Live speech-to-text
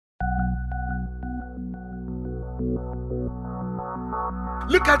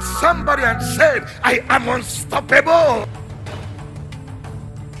Look at somebody and say, I am unstoppable.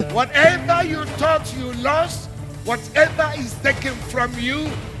 Whatever you thought you lost, whatever is taken from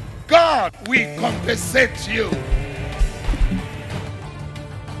you, God will compensate you.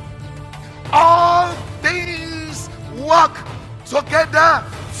 All things work together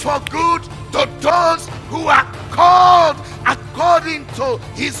for good to those who are called according to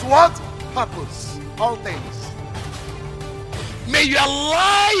his what? Purpose. All things. May your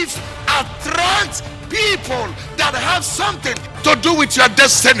life attract people that have something to do with your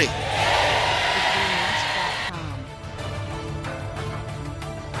destiny.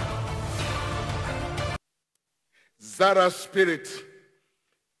 Zarah's spirit.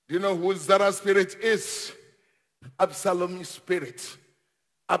 Do you know who Zarah's spirit is? Absalom's spirit.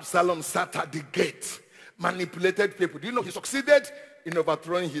 Absalom sat at the gate, manipulated people. Do you know he succeeded in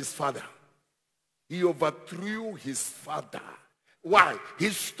overthrowing his father? He overthrew his father. Why? He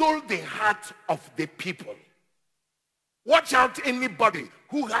stole the heart of the people. Watch out, anybody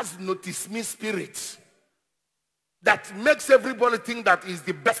who has notice me spirit that makes everybody think that is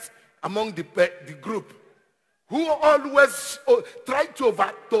the best among the group, who always try to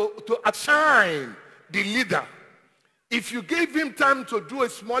outshine the leader. If you give him time to do a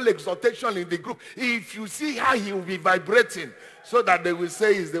small exhortation in the group, if you see how he will be vibrating, so that they will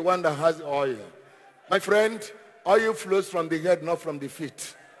say he's the one that has oil. My friend, oil flows from the head, not from the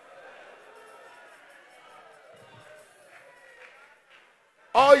feet.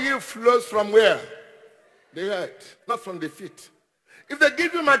 Oil flows from where? The head, not from the feet. If they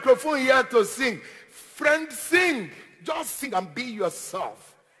give you a microphone here to sing, friend, sing. Just sing and be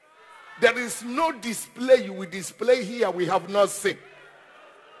yourself. There is no display you will display here we have not seen.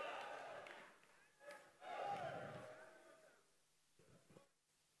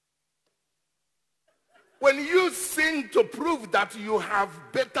 When you sing to prove that you have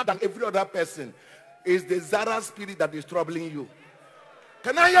better than every other person, it's the Zarah spirit that is troubling you.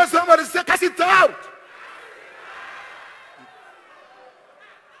 Can I hear somebody say, cast it out?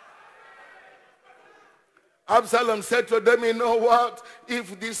 Absalom said to them, you know what?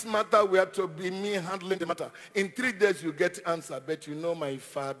 If this matter were to be me handling the matter, in 3 days you get answer. But you know my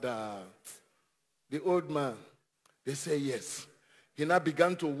father, the old man, they say yes. He now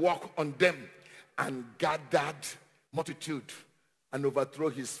began to walk on them and gathered multitude and overthrow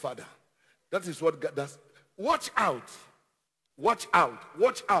his father. That is what God does. Watch out. Watch out.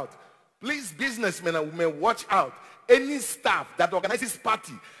 Watch out. Please, businessmen and women, watch out. Any staff that organizes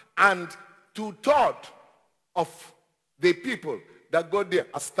party and 2/3 of the people that go there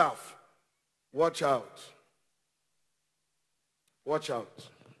are staff. Watch out. Watch out.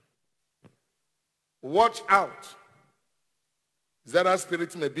 Watch out. Zarah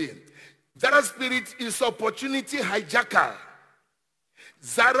spirit may be. Zarah spirit is opportunity hijacker.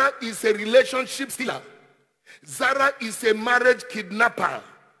 Zarah is a relationship stealer. Zarah is a marriage kidnapper.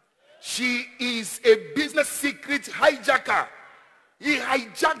 She is a business secret hijacker. He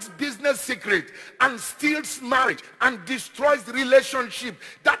hijacks business secret and steals marriage and destroys relationship.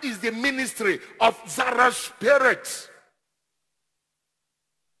 That is the ministry of Zarah's spirit.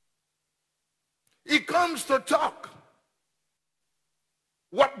 He comes to talk.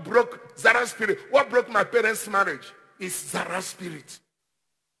 What broke Zarah's spirit? What broke my parents' marriage is Zarah's spirit.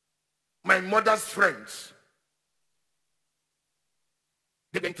 My mother's friends,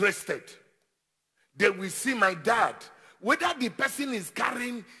 they're interested. They will see my dad. Whether the person is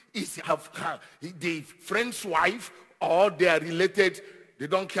carrying the friend's wife or they are related, they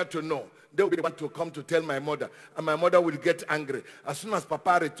don't care to know. They will be the one to come to tell my mother. And my mother will get angry. As soon as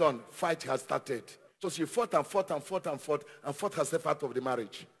Papa returned, fight has started. So she fought and fought and fought and fought and fought herself out of the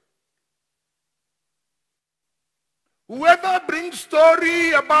marriage. Whoever brings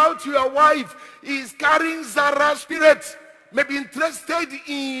story about your wife is carrying Zarah's spirit, may be interested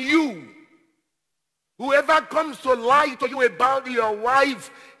in you. Whoever comes to lie to you about your wife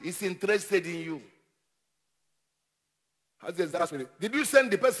is interested in you. How's the Zarah spirit? Did you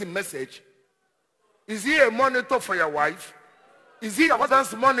send the person message? Is he a monitor for your wife? Is he your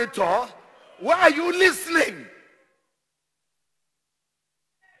husband's monitor? Why are you listening?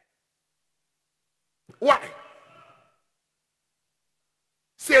 Why?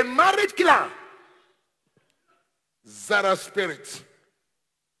 Say marriage killer. Zarah spirit.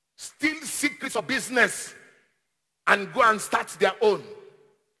 Steal secrets of business and go and start their own.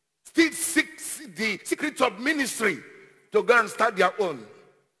 Steal the secrets of ministry to go and start their own.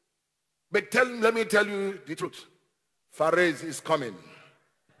 But let me tell you the truth. Pharez is coming.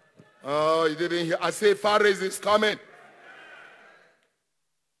 Oh, you didn't hear. I say Pharez is coming.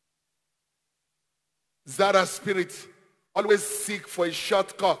 Zarah spirit always seek for a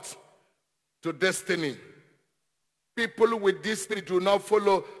shortcut to destiny. People with this spirit do not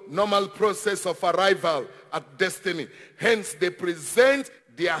follow normal process of arrival at destiny. Hence, they present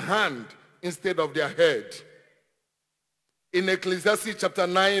their hand instead of their head. In Ecclesiastes chapter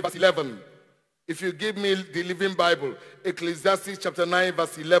 9, verse 11, if you give me the Living Bible, Ecclesiastes chapter 9,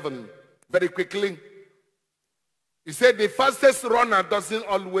 verse 11, very quickly. He said the fastest runner doesn't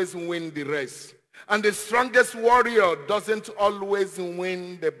always win the race. And the strongest warrior doesn't always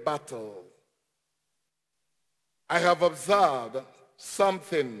win the battle. I have observed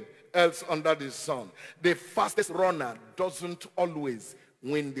something else under the sun. The fastest runner doesn't always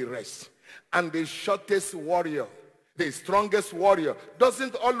win the race. And the shortest warrior, the strongest warrior,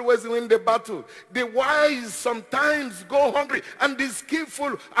 doesn't always win the battle. The wise sometimes go hungry, and the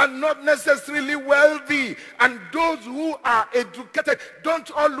skillful are not necessarily wealthy. And those who are educated don't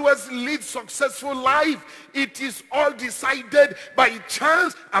always lead successful life. It is all decided by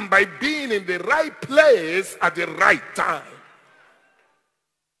chance and by being in the right place at the right time.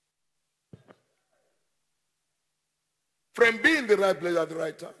 From being in the right place at the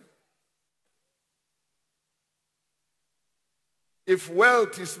right time. If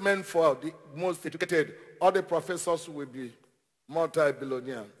wealth is meant for the most educated, all the professors will be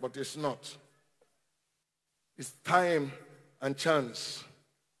multi-billionaires, but it's not. It's time and chance.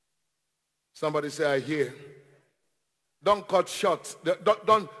 Somebody say, I hear. Don't cut short.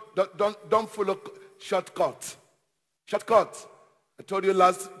 Don't follow shortcut. Shortcut. I told you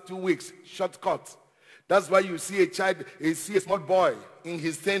last 2 weeks, shortcut. That's why you see a child, you see a small boy in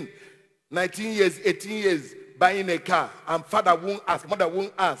his 10, 19 years, 18 years, buying a car, and father won't ask, mother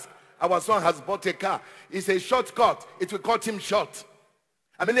won't ask. Our son has bought a car. It's a shortcut. It will cut him short.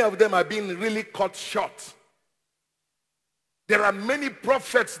 And many of them are being really cut short. There are many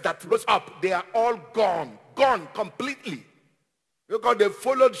prophets that rose up. They are all gone completely. Because they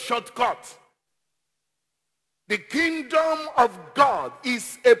followed shortcut. The kingdom of God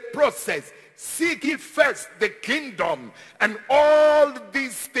is a process. Seek ye first the kingdom, and all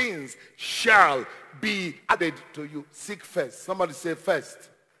these things shall be added to you. Seek first. Somebody say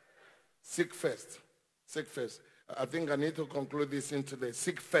first. Seek first. Seek first. I think I need to conclude this in today.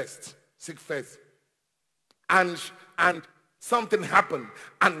 Seek first. Seek first. And something happened.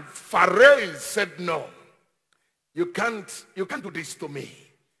 And Pharez said, no. You can't do this to me.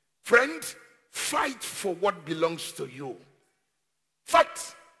 Friend, fight for what belongs to you.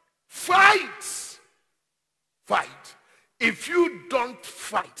 Fight. Fight. Fight. If you don't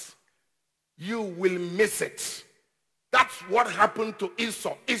fight, you will miss it. That's what happened to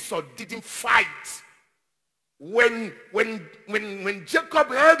Esau. Esau didn't fight. When Jacob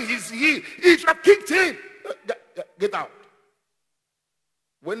heard his heel, Esau kicked him. Get out.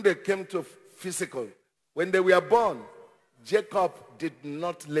 When they came to physical, when they were born, Jacob did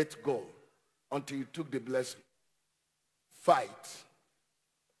not let go until he took the blessing. Fight.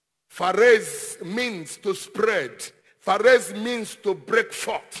 Pharez means to spread. Pharez means to break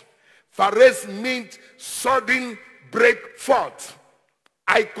forth. Pharez means sudden break forth.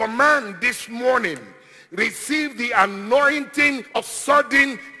 I command this morning, receive the anointing of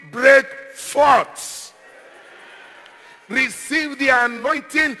sudden break forth. Receive the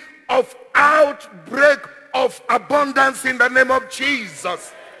anointing of outbreak of abundance in the name of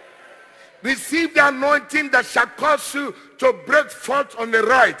Jesus. Receive the anointing that shall cause you to break forth on the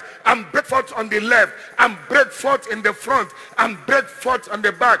right, and break forth on the left, and break forth in the front, and break forth on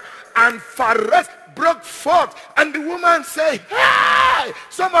the back. And Pharez broke forth, and the woman said, hey!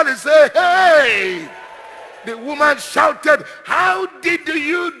 Somebody say, hey! The woman shouted, how did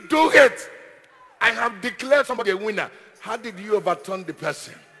you do it? I have declared somebody a winner. How did you overturn the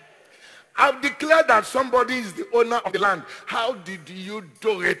person? I've declared that somebody is the owner of the land. How did you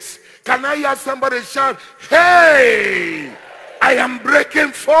do it? Can I hear somebody shout, hey, I am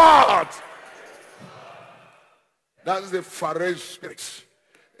breaking forth? That's the Pharez spirit.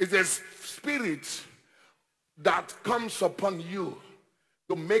 It's a spirit that comes upon you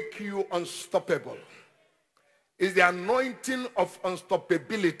to make you unstoppable. It's the anointing of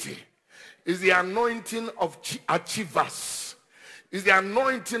unstoppability. It's the anointing of achievers. Is the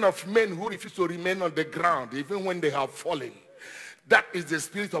anointing of men who refuse to remain on the ground even when they have fallen. That is the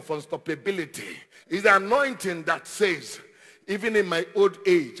spirit of unstoppability. Is the anointing that says, even in my old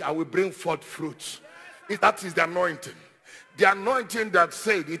age, I will bring forth fruits. That is the anointing. The anointing that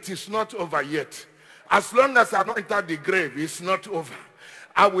said, it is not over yet. As long as I have not entered the grave, it's not over.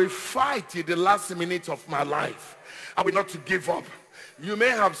 I will fight in the last minute of my life. I will not give up. You may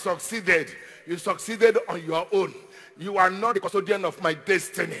have succeeded. You succeeded on your own. You are not the custodian of my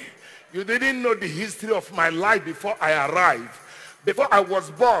destiny. You didn't know the history of my life before I arrived. Before I was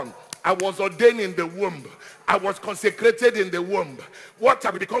born, I was ordained in the womb. I was consecrated in the womb. What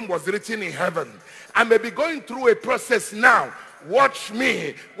I become was written in heaven. I may be going through a process now. Watch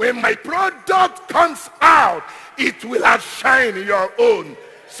me. When my product comes out, it will outshine your own.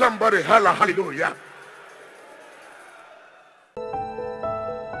 Somebody holla hallelujah.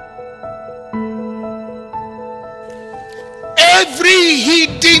 Every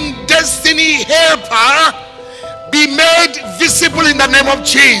hidden destiny helper be made visible in the name of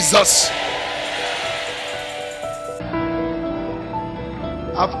Jesus.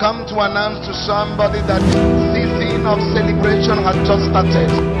 I've come to announce to somebody that the season of celebration has just started.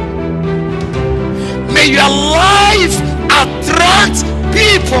 May your life attract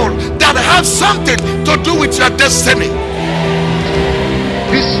people that have something to do with your destiny.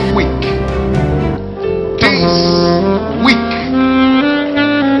 This week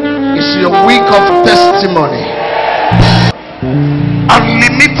is your week of testimony.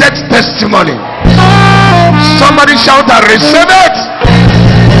 Unlimited testimony. Somebody shout and receive it.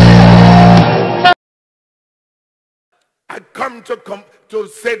 I come to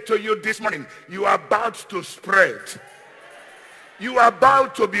say to you this morning, you are about to spread. You are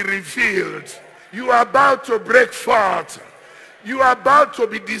about to be revealed. You are about to break forth. You are about to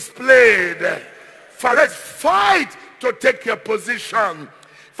be displayed. Pharez, fight to take your position.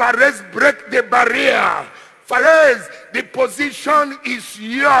 Pharez, break the barrier. Pharez, the position is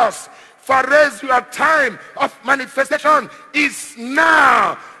yours. Pharez, your time of manifestation is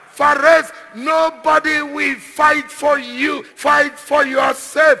now. Pharez, nobody will fight for you. Fight for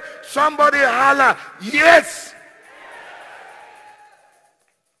yourself. Somebody holler, yes.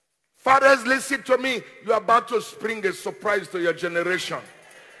 Pharez, listen to me. You are about to spring a surprise to your generation.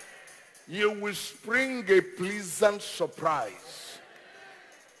 You will spring a pleasant surprise.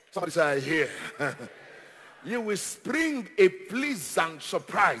 Somebody say, I hear. You will spring a pleasant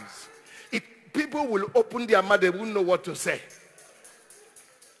surprise. People will open their mouth, they won't know what to say.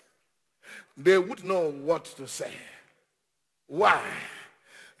 They would know what to say. Why?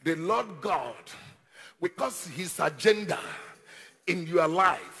 The Lord God, because his agenda in your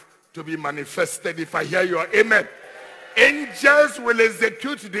life to be manifested, if I hear your amen, angels will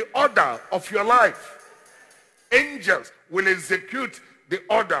execute the order of your life. Angels will execute the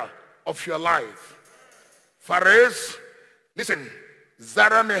order of your life. Pharez, listen,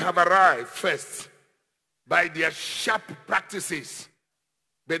 Zarah may have arrived first by their sharp practices,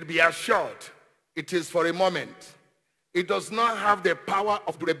 but be assured it is for a moment. It does not have the power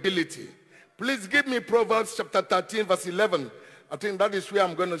of durability. Please give me Proverbs chapter 13 verse 11. I think that is where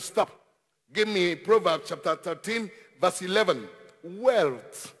I'm going to stop. Give me Proverbs chapter 13 verse 11.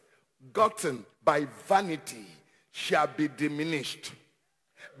 Wealth gotten by vanity shall be diminished,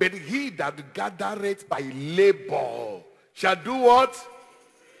 but he that gathereth by labor shall do what?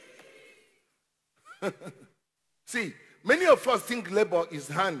 See, many of us think labor is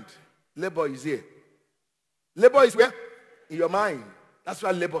hand. Labor is here. Labor is where? In your mind. That's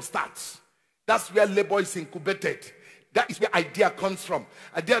where labor starts. That's where labor is incubated. That is where idea comes from.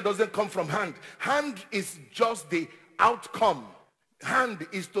 Idea doesn't come from hand. Hand is just the outcome. Hand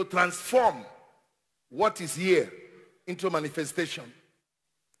is to transform what is here into manifestation.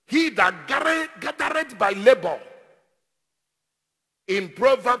 He that gathereth by labor. In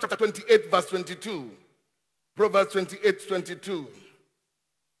Proverbs chapter 28 verse 22. Proverbs 28:22.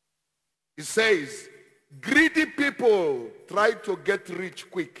 It says, greedy people try to get rich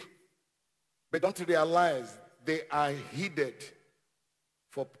quick, but don't realize they are headed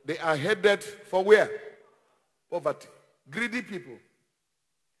for where? Poverty. Greedy people.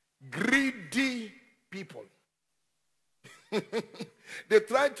 Greedy people. They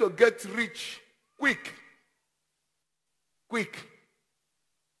try to get rich quick. Quick.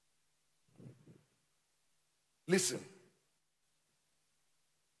 Listen.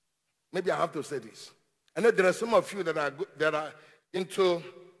 Maybe I have to say this. I know there are some of you that are into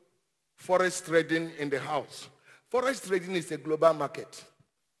forex trading in the house. Forex trading is a global market.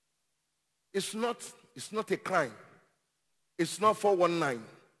 It's not a crime. It's not 419.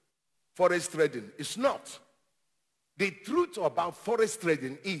 Forex trading. It's not. The truth about forex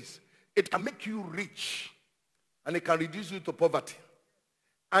trading is it can make you rich and it can reduce you to poverty.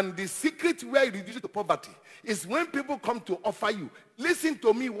 And the secret where it reduces to poverty is when people come to offer you. Listen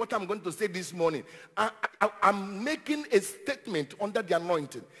to me what I'm going to say this morning. I'm making a statement under the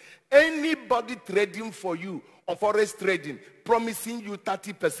anointing. Anybody trading for you on forex trading, promising you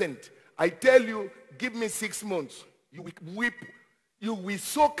 30%, I tell you, give me 6 months. You will weep. You will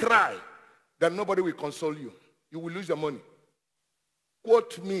so cry that nobody will console you. You will lose your money.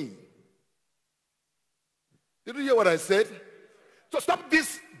 Quote me. Did you hear what I said? So stop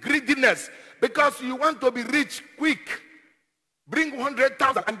this greediness because you want to be rich quick. Bring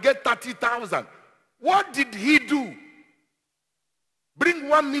 100,000 and get 30,000. What did he do? Bring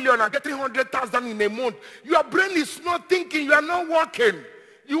 1 million and get 300,000 in a month. Your brain is not thinking. You are not working.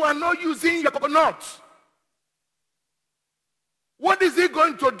 You are not using your coconuts. What is he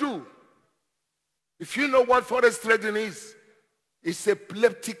going to do? If you know what forex trading is, it's a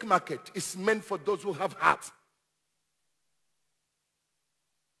epileptic market. It's meant for those who have heart.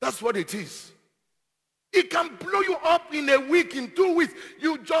 That's what it is. It can blow you up in a week, in 2 weeks.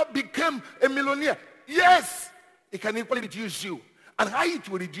 You just became a millionaire. Yes, it can equally reduce you. And how it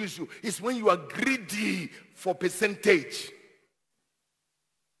will reduce you is when you are greedy for percentage.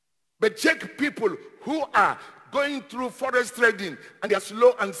 But check people who are going through forex trading and they are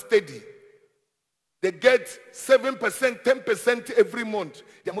slow and steady. They get 7%, 10% every month.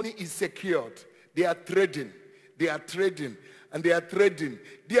 Their money is secured. They are trading. They are trading. And they are trading.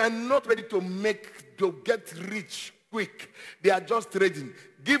 They are not ready to get rich quick. They are just trading.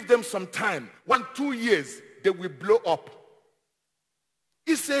 Give them some time. 1-2 years, they will blow up.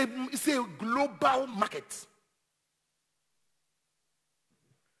 It's a global market.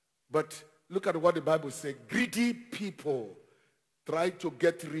 But look at what the Bible says. Greedy people try to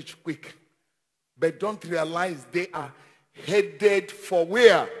get rich quick, but don't realize they are headed for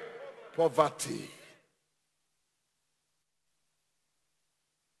where? Poverty.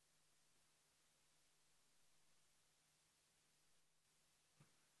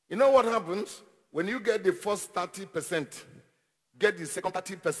 You know what happens? When you get the first 30%, get the second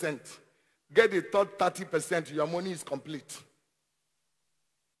 30%, get the third 30%, your money is complete.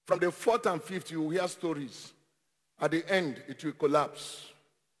 From the fourth and fifth, you will hear stories. At the end, it will collapse.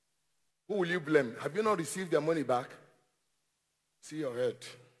 Who will you blame? Have you not received your money back? See your head.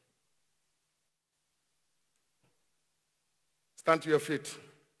 Stand to your feet.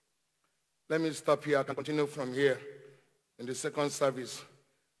 Let me stop here. I can continue from here in the second service.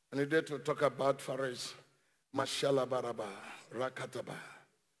 I needed to talk about Pharez. Mashallah baraba, rakataba,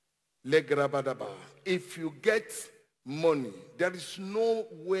 legrabadaba. If you get money, there is no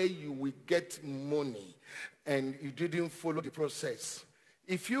way you will get money and you didn't follow the process.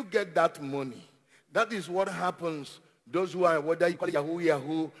 If you get that money, that is what happens. Those who are, whether you call it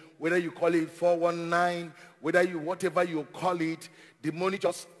Yahoo, whether you call it 419, whether you, whatever you call it, the money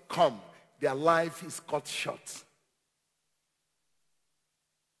just come. Their life is cut short.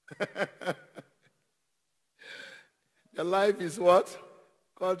 Their life is what?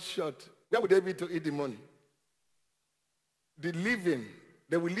 Cut short. Where would they be to eat the money? The living,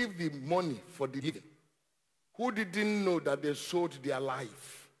 they will leave the money for the living. Who didn't know that they sold their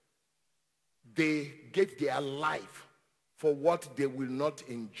life? They gave their life for what they will not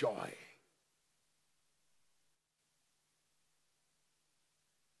enjoy.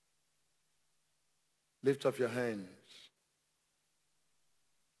 Lift up your hands.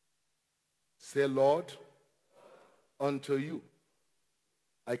 Say, Lord, unto you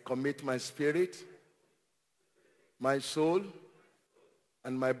I commit my spirit, my soul,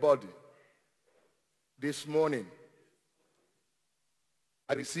 and my body. This morning,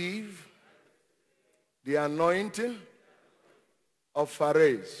 I receive the anointing of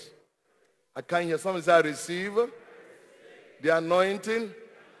Pharez. I can't hear someone say, I receive the anointing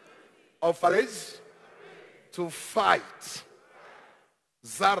of Pharez to fight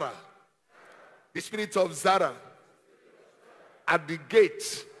Zarah, the spirit of Zarah, at the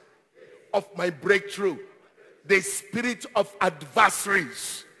gate of my breakthrough, the spirit of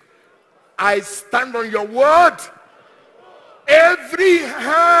adversaries. I stand on your word. Every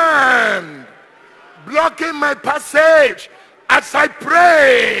hand blocking my passage, as I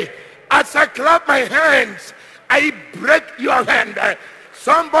pray, as I clap my hands, I break your hand.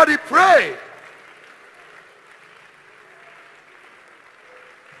 Somebody pray.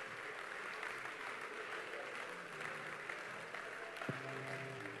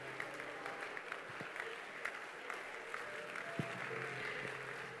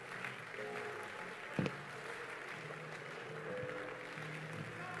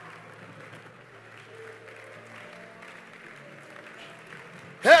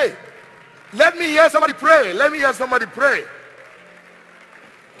 Hey, let me hear somebody pray. Let me hear somebody pray.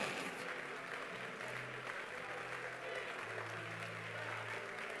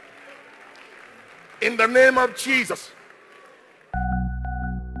 In the name of Jesus.